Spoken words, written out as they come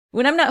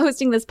When I'm not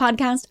hosting this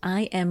podcast,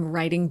 I am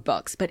writing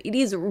books, but it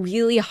is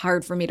really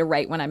hard for me to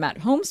write when I'm at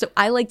home, so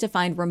I like to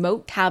find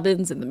remote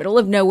cabins in the middle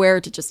of nowhere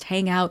to just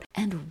hang out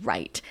and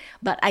write.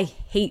 But I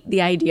hate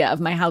the idea of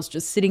my house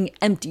just sitting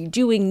empty,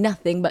 doing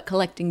nothing but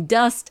collecting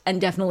dust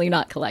and definitely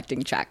not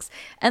collecting checks.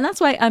 And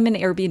that's why I'm an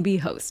Airbnb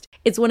host.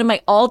 It's one of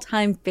my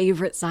all-time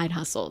favorite side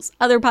hustles.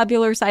 Other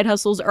popular side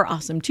hustles are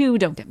awesome too,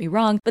 don't get me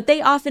wrong, but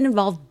they often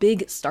involve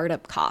big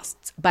startup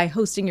costs. By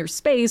hosting your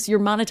space, you're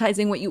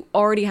monetizing what you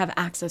already have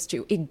access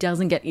to. It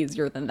doesn't get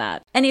easier than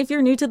that. And if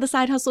you're new to the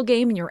side hustle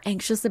game and you're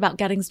anxious about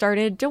getting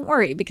started, don't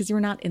worry, because you're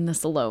not in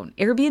this alone.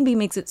 Airbnb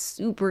makes it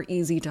super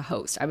easy to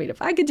host. I mean,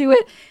 if I could do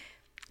it,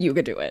 you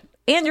could do it.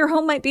 And your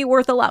home might be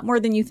worth a lot more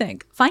than you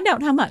think. Find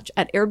out how much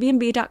at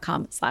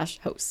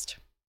airbnb.com/host.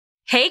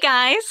 Hey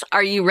guys,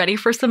 are you ready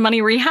for some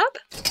money rehab?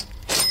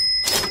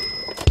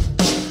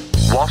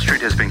 Wall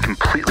Street has been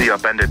completely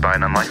upended by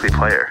an unlikely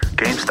player,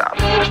 GameStop.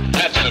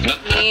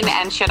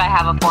 And should I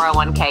have a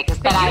 401k? Because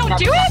then You don't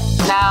do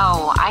it?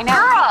 No, I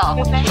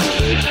know.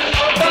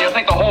 You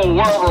think the whole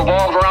world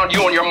revolves around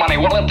you and your money?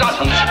 Well, it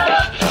doesn't.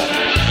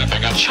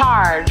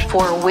 Charge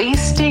for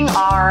wasting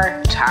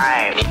our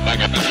time.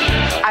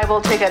 I will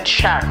take a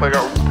check like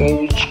a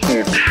old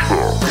school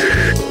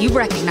check. You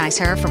recognize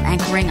her from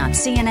anchoring on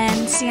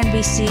CNN,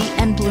 CNBC,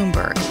 and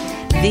Bloomberg.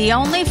 The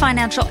only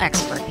financial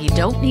expert you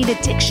don't need a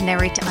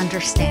dictionary to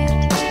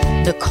understand,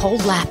 Nicole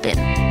Lapin.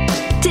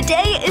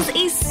 Today is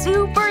a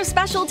super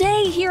special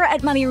day here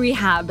at Money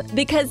Rehab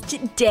because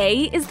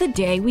today is the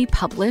day we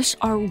publish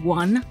our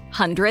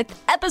 100th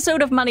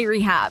episode of Money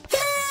Rehab.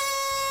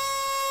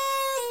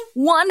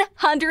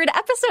 100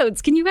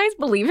 episodes. Can you guys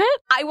believe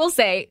it? I will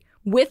say,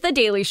 with The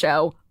Daily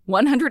Show,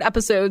 100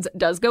 episodes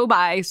does go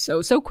by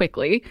so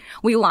quickly.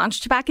 We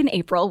launched back in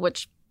April,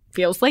 which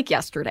feels like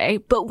yesterday,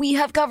 but we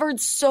have covered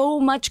so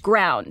much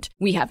ground.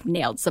 We have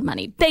nailed some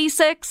money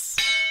basics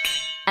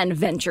and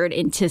ventured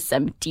into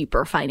some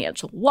deeper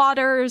financial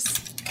waters.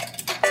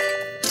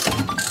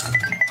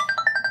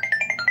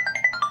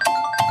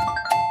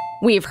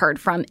 We've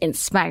heard from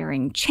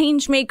inspiring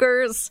change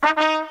makers.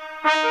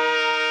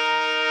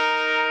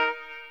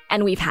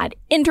 And we've had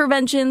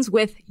interventions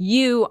with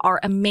you,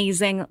 our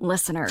amazing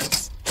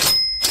listeners.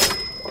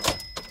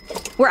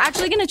 We're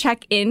actually going to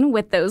check in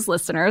with those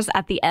listeners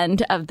at the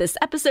end of this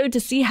episode to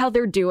see how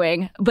they're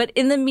doing. But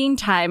in the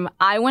meantime,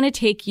 I want to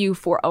take you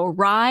for a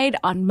ride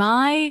on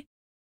my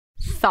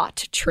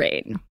thought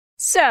train.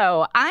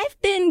 So I've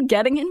been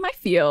getting in my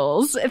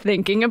feels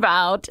thinking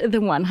about the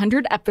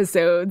 100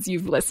 episodes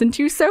you've listened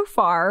to so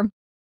far.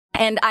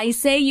 And I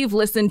say you've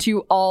listened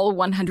to all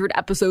 100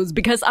 episodes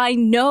because I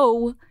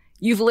know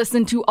you've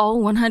listened to all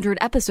 100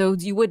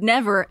 episodes. You would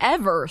never,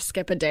 ever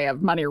skip a day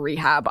of Money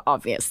Rehab,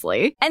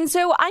 obviously. And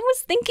so I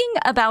was thinking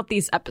about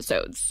these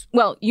episodes.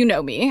 Well, you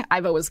know me.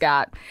 I've always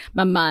got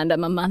my mind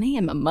on my money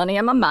and my money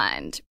on my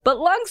mind. But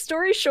long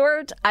story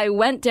short, I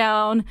went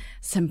down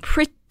some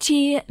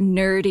pretty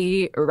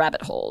nerdy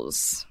rabbit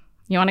holes.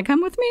 You want to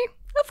come with me?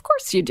 Of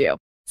course you do.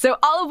 So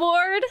all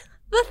aboard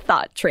the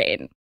thought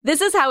train.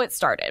 This is how it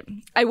started.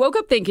 I woke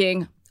up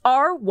thinking,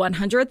 our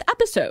 100th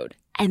episode.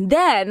 And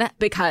then,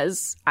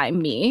 because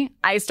I'm me,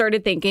 I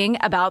started thinking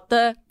about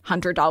the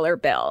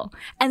 $100 bill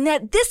and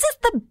that this is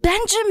the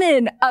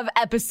Benjamin of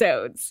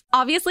episodes.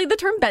 Obviously, the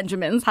term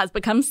Benjamins has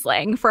become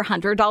slang for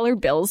 $100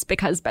 bills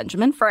because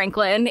Benjamin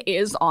Franklin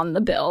is on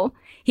the bill.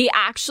 He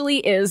actually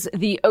is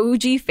the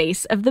OG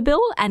face of the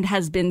bill and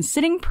has been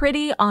sitting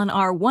pretty on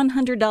our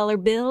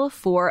 $100 bill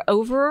for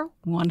over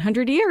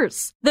 100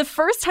 years. The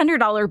first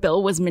 $100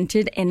 bill was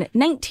minted in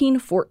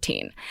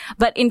 1914,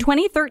 but in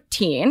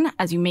 2013,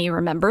 as you may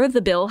remember,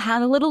 the bill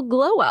had a little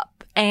glow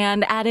up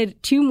and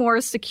added 2 more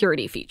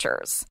security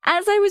features.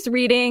 As I was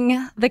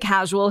reading the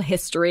casual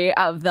history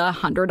of the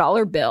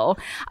 $100 bill,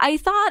 I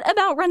thought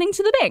about running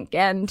to the bank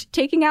and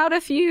taking out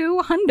a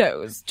few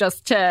hundos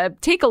just to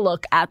take a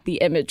look at the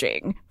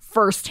imaging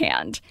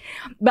firsthand.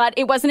 But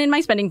it wasn't in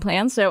my spending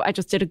plan, so I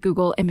just did a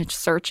Google image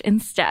search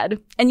instead.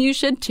 And you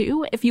should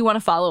too if you want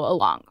to follow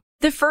along.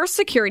 The first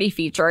security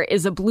feature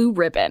is a blue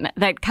ribbon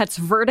that cuts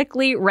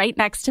vertically right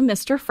next to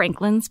Mr.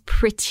 Franklin's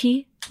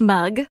pretty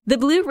mug. The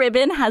blue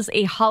ribbon has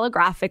a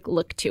holographic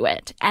look to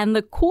it. And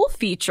the cool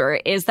feature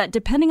is that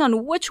depending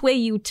on which way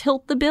you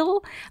tilt the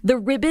bill, the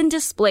ribbon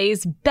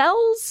displays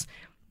bells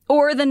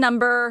or the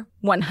number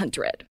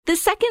 100. The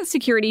second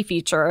security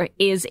feature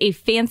is a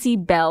fancy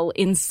bell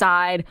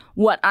inside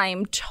what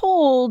I'm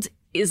told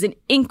is an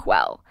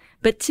inkwell.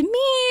 But to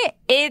me,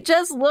 it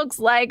just looks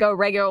like a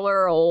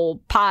regular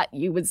old pot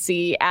you would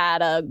see at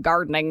a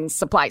gardening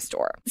supply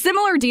store.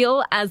 Similar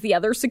deal as the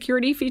other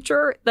security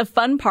feature. The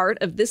fun part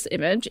of this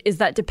image is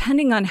that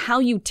depending on how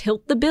you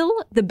tilt the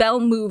bell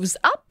moves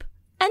up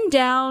and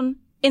down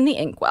in the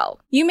inkwell.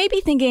 You may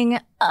be thinking,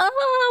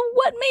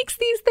 what makes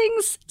these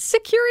things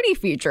security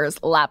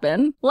features,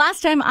 Lapin?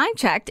 Last time I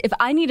checked, if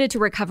I needed to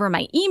recover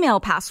my email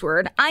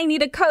password, I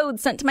need a code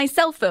sent to my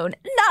cell phone,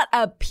 not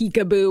a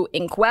peekaboo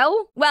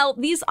inkwell. Well,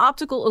 these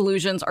optical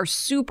illusions are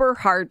super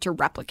hard to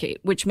replicate,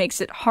 which makes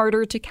it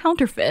harder to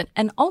counterfeit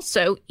and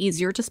also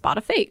easier to spot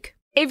a fake.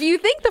 If you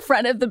think the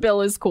front of the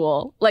bill is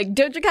cool, like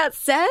Doja Cat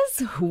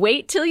says,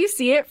 wait till you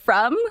see it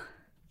from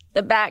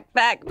the back. The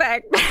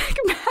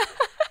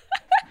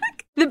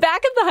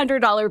back of the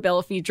 $100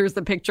 bill features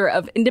the picture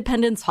of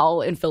Independence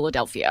Hall in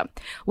Philadelphia.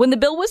 When the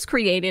bill was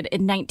created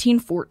in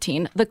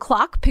 1914, the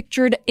clock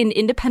pictured in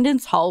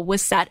Independence Hall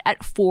was set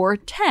at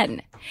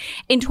 4:10.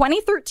 In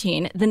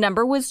 2013, the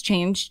number was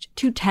changed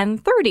to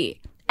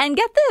 10:30. And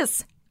get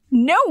this,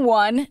 no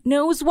one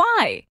knows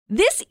why.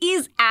 This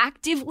is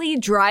actively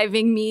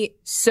driving me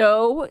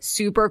so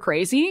super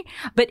crazy.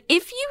 But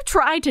if you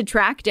try to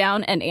track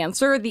down an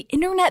answer, the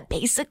internet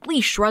basically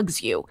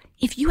shrugs you.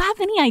 If you have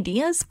any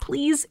ideas,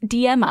 please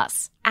DM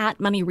us at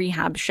Money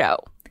Rehab Show.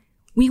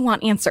 We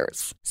want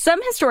answers.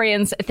 Some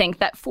historians think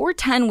that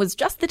 4:10 was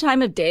just the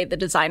time of day the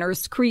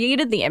designers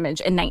created the image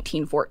in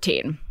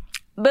 1914.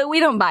 But we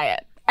don't buy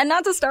it. And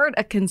not to start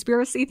a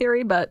conspiracy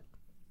theory, but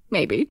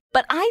maybe.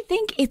 But I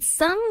think it's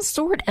some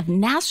sort of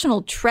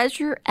national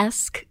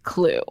treasure-esque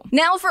clue.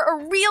 Now for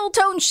a real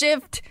tone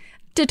shift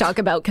to talk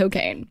about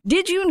cocaine.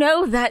 Did you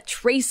know that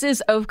traces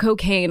of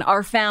cocaine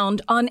are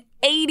found on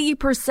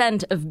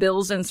 80% of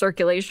bills in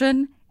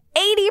circulation?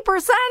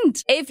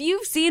 80%! If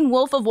you've seen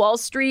Wolf of Wall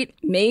Street,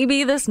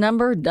 maybe this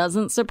number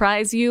doesn't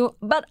surprise you,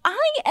 but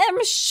I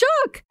am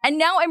shook! And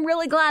now I'm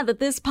really glad that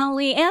this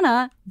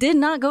Pollyanna did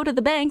not go to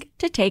the bank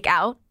to take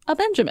out a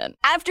Benjamin.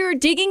 After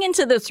digging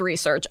into this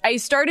research, I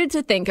started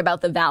to think about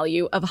the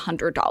value of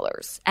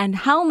 $100 and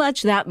how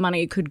much that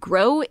money could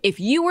grow if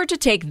you were to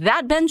take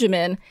that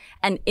Benjamin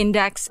and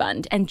index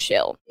fund and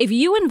chill. If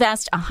you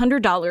invest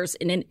 $100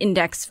 in an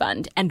index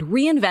fund and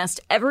reinvest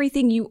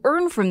everything you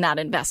earn from that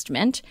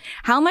investment,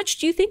 how much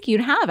do you think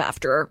you'd have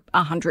after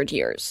 100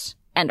 years?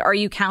 And are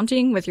you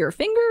counting with your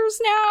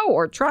fingers now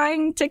or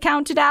trying to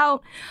count it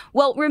out?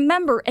 Well,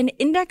 remember, an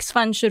index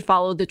fund should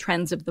follow the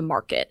trends of the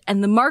market,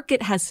 and the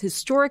market has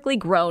historically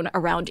grown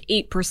around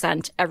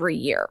 8% every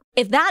year.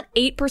 If that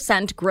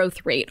 8%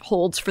 growth rate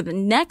holds for the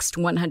next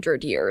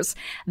 100 years,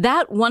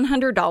 that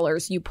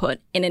 $100 you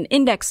put in an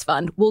index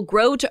fund will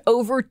grow to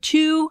over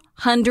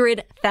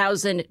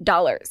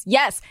 $200,000.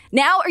 Yes,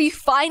 now are you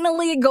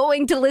finally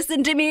going to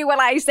listen to me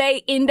when I say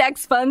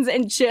index funds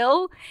and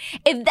chill?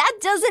 If that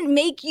doesn't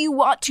make you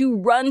want to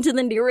run to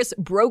the nearest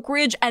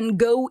brokerage and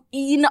go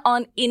in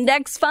on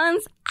index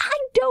funds, I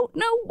don't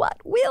know what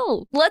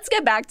will. Let's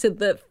get back to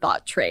the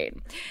thought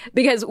train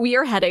because we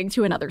are heading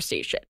to another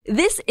station.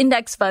 This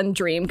index fund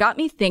dream got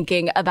me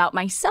thinking about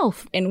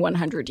myself in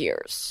 100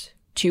 years.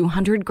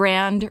 200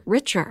 grand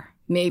richer.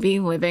 Maybe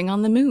living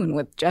on the moon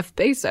with Jeff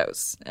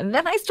Bezos. And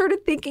then I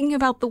started thinking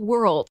about the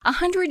world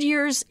 100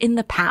 years in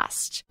the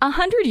past.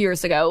 100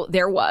 years ago,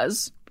 there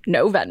was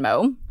no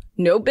Venmo,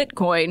 no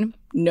Bitcoin,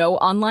 no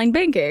online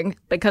banking,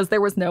 because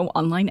there was no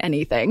online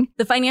anything.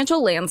 The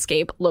financial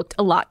landscape looked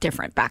a lot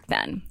different back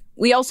then.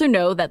 We also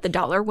know that the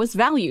dollar was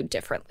valued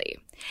differently.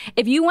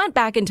 If you went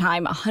back in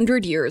time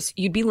 100 years,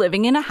 you'd be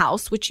living in a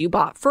house which you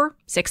bought for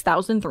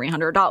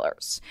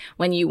 $6,300.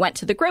 When you went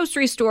to the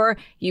grocery store,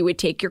 you would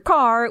take your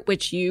car,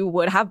 which you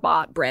would have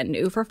bought brand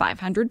new for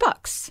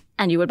 $500.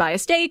 And you would buy a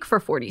steak for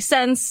 40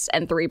 cents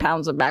and 3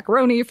 pounds of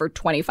macaroni for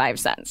 25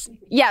 cents.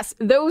 Yes,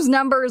 those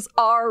numbers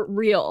are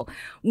real.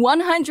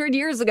 100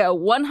 years ago,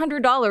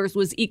 $100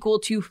 was equal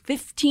to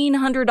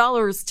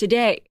 $1,500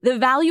 today. The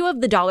value of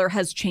the dollar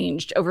has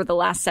changed over the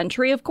last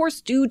century, of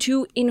course, due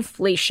to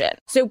inflation.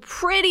 So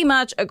pretty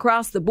much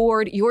across the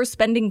board, your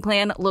spending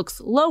plan looks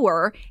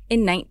lower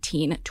in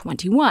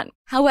 1921.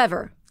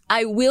 However,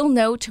 I will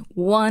note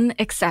one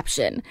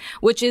exception,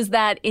 which is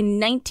that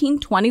in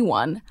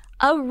 1921,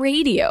 a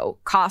radio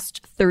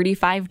cost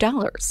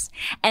 $35.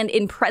 And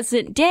in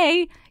present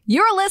day,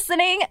 you're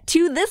listening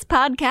to this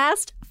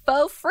podcast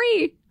for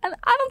free. And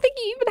I don't think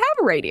you even have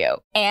a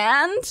radio.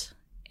 And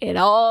it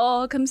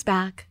all comes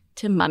back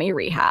to Money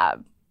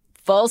Rehab.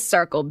 Full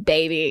circle,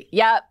 baby.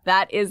 Yep,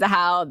 that is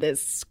how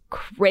this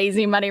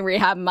crazy Money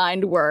Rehab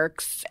mind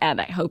works. And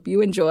I hope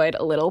you enjoyed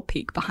a little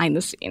peek behind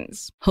the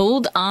scenes.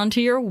 Hold on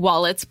to your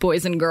wallets,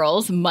 boys and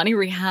girls. Money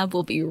Rehab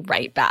will be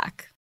right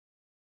back.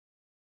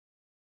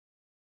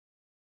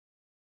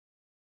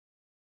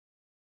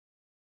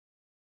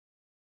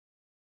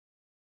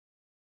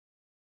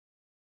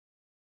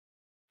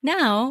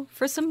 Now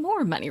for some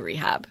more Money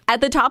Rehab.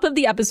 At the top of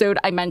the episode,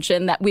 I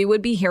mentioned that we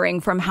would be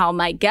hearing from how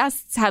my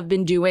guests have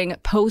been doing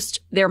post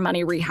their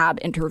Money Rehab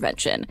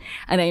intervention.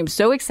 And I am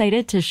so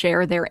excited to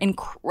share their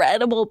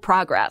incredible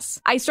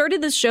progress. I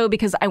started this show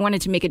because I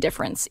wanted to make a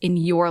difference in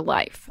your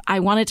life. I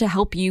wanted to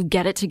help you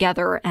get it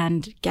together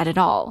and get it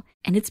all.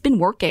 And it's been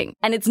working.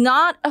 And it's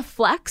not a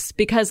flex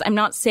because I'm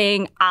not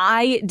saying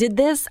I did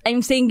this.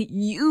 I'm saying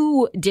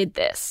you did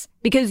this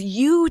because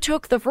you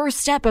took the first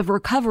step of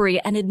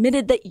recovery and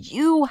admitted that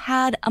you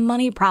had a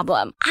money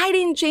problem. I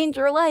didn't change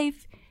your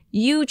life.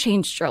 You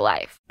changed your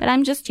life. But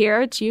I'm just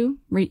here to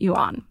root you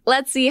on.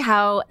 Let's see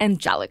how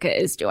Angelica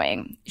is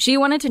doing. She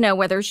wanted to know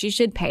whether she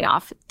should pay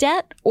off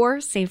debt or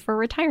save for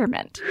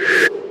retirement.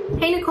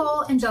 Hey,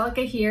 Nicole,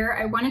 Angelica here.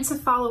 I wanted to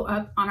follow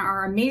up on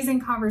our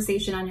amazing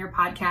conversation on your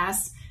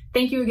podcast.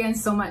 thank you again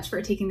so much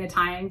for taking the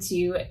time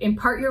to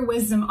impart your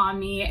wisdom on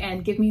me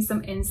and give me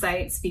some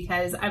insights,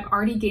 because I've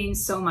already gained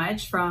so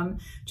much from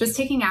just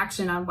taking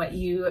action on what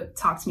you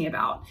talked to me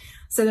about.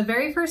 So the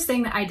very first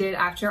thing that I did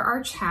after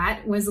our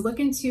chat was look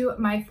into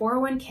my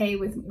 401k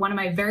with one of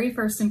my very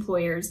first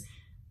employers.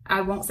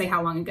 I won't say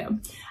how long ago,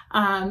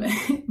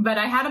 but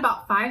I had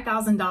about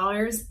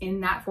 $5,000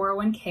 in that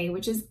 401k,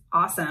 which is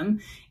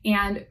awesome.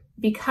 And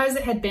because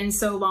it had been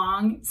so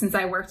long since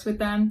I worked with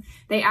them,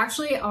 they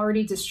actually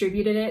already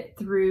distributed it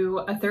through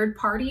a third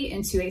party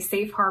into a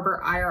safe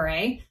harbor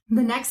IRA.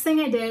 The next thing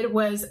I did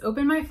was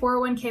open my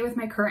 401k with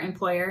my current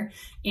employer,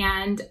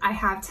 and I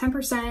have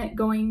 10%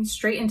 going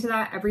straight into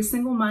that every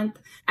single month.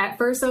 At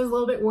first, I was a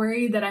little bit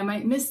worried that I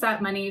might miss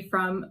that money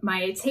from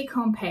my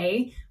take-home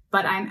pay,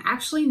 but I'm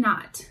actually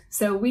not.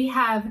 So we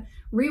have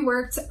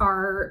reworked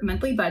our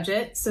monthly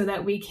budget so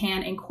that we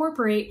can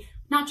incorporate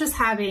not just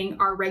having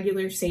our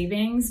regular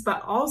savings,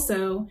 but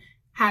also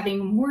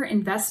having more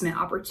investment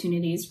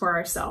opportunities for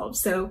ourselves.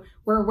 So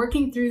we're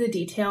working through the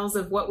details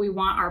of what we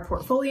want our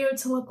portfolio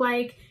to look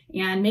like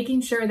and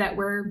making sure that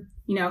we're,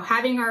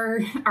 having our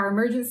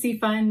emergency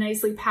fund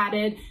nicely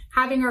padded,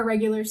 having our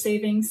regular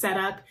savings set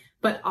up,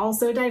 but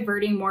also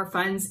diverting more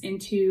funds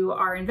into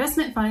our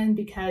investment fund,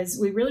 because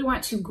we really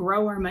want to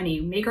grow our money,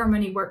 make our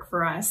money work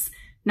for us,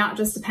 not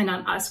just depend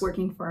on us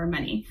working for our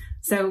money.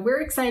 So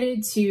we're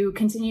excited to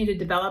continue to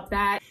develop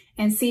that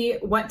and see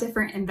what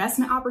different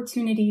investment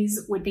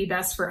opportunities would be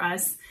best for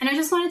us. And I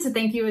just wanted to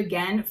thank you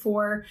again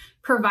for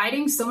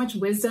providing so much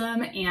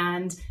wisdom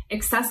and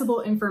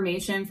accessible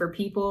information for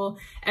people,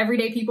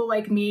 everyday people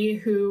like me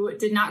who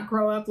did not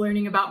grow up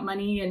learning about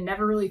money and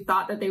never really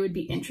thought that they would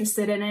be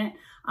interested in it.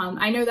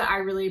 I know that I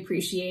really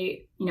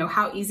appreciate,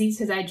 how easy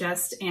to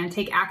digest and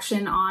take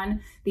action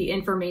on the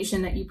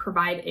information that you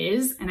provide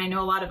is. And I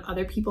know a lot of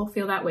other people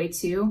feel that way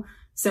too.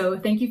 So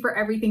thank you for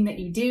everything that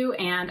you do.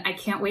 And I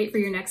can't wait for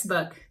your next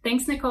book.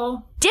 Thanks,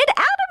 Nicole. Did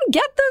Adam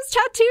get those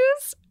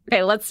tattoos?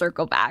 Okay, let's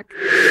circle back.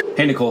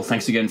 Hey, Nicole,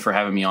 thanks again for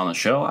having me on the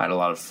show. I had a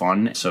lot of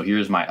fun. So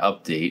here's my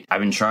update.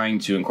 I've been trying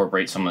to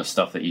incorporate some of the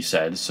stuff that you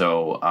said.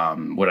 So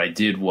what I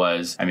did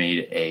was I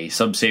made a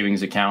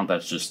sub-savings account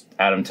that's just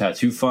Adam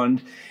Tattoo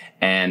Fund.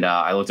 And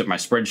I looked at my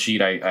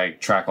spreadsheet. I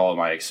track all of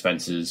my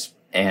expenses.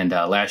 And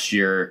last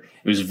year,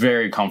 it was a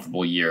very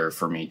comfortable year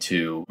for me,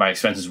 too. My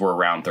expenses were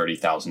around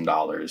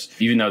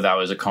 $30,000. Even though that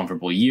was a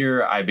comfortable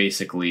year, I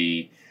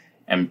basically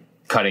am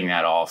cutting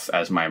that off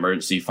as my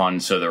emergency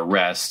fund. So the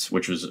rest,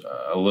 which was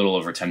a little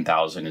over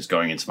 $10,000, is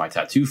going into my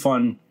tattoo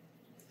fund,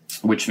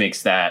 which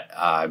makes that,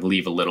 I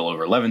believe, a little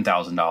over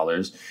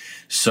 $11,000.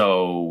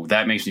 So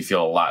that makes me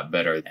feel a lot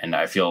better. And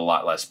I feel a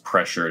lot less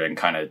pressured and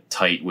kind of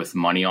tight with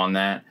money on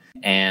that.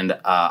 And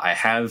I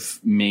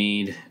have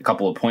made a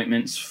couple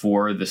appointments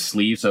for the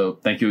sleeve. So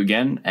thank you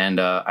again.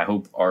 And I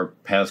hope our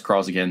paths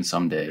cross again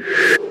someday.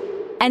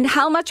 And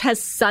how much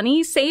has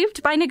Sunny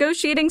saved by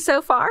negotiating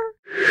so far?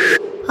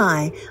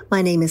 Hi,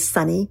 my name is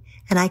Sunny,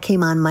 and I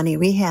came on Money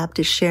Rehab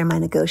to share my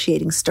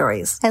negotiating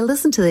stories. I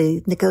listened to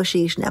the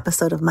negotiation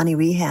episode of Money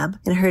Rehab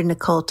and heard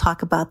Nicole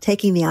talk about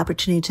taking the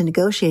opportunity to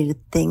negotiate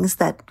things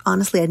that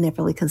honestly I'd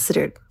never really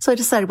considered. So I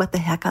decided, what the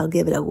heck, I'll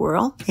give it a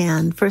whirl.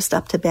 And first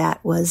up to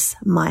bat was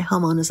my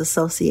homeowners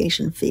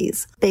association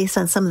fees. Based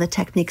on some of the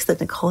techniques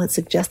that Nicole had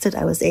suggested,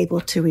 I was able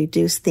to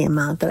reduce the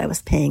amount that I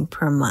was paying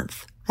per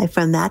month. I,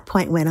 from that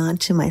point, went on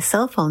to my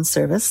cell phone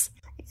service,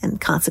 and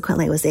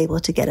consequently, I was able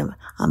to get a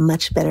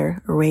much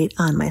better rate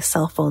on my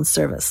cell phone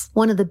service.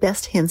 One of the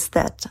best hints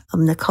that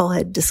Nicole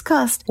had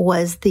discussed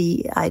was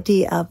the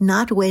idea of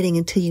not waiting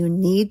until you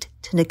need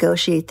to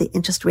negotiate the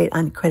interest rate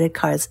on credit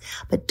cards,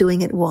 but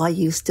doing it while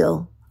you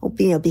still,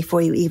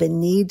 before you even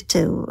need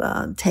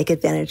to take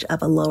advantage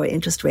of a lower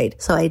interest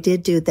rate. So I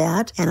did do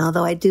that. And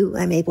although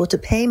I'm able to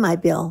pay my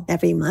bill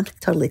every month,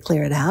 totally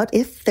clear it out.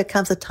 If there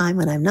comes a time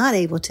when I'm not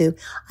able to,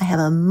 I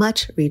have a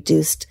much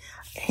reduced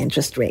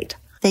interest rate.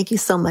 Thank you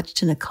so much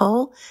to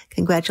Nicole.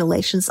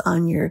 Congratulations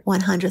on your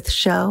 100th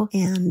show.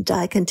 And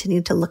I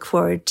continue to look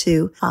forward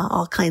to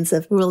all kinds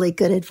of really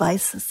good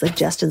advice,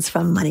 suggestions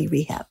from Money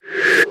Rehab.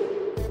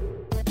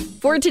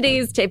 For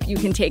today's tip, you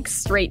can take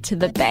straight to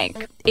the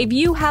bank. If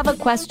you have a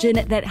question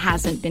that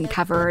hasn't been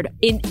covered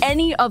in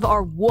any of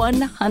our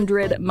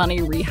 100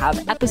 Money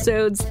Rehab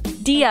episodes,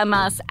 DM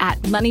us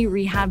at Money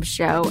Rehab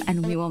Show,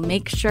 and we will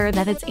make sure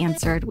that it's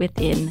answered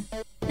within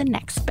the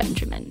next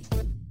Benjamin.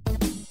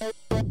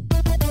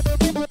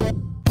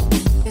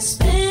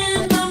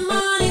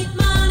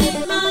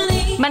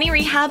 Money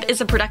Rehab is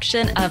a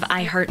production of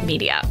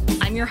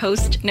iHeartMedia. I'm your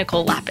host,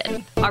 Nicole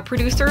Lappin. Our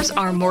producers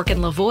are Morgan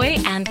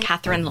Lavoie and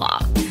Catherine Law.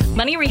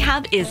 Money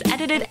Rehab is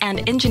edited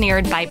and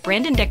engineered by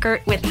Brandon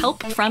Dickert with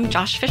help from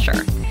Josh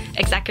Fisher.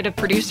 Executive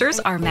producers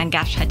are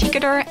Mangesh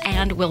Hattikudur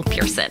and Will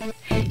Pearson.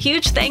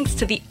 Huge thanks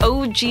to the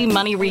OG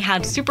Money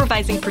Rehab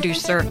supervising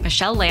producer,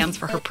 Michelle Lands,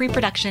 for her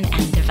pre-production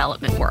and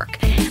development work.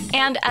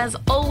 And as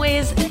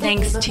always,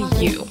 thanks to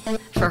you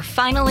for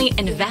finally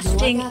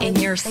investing in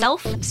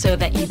yourself so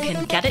that you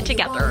can get it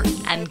together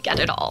and get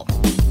it all.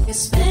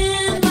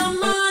 Spend my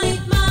money.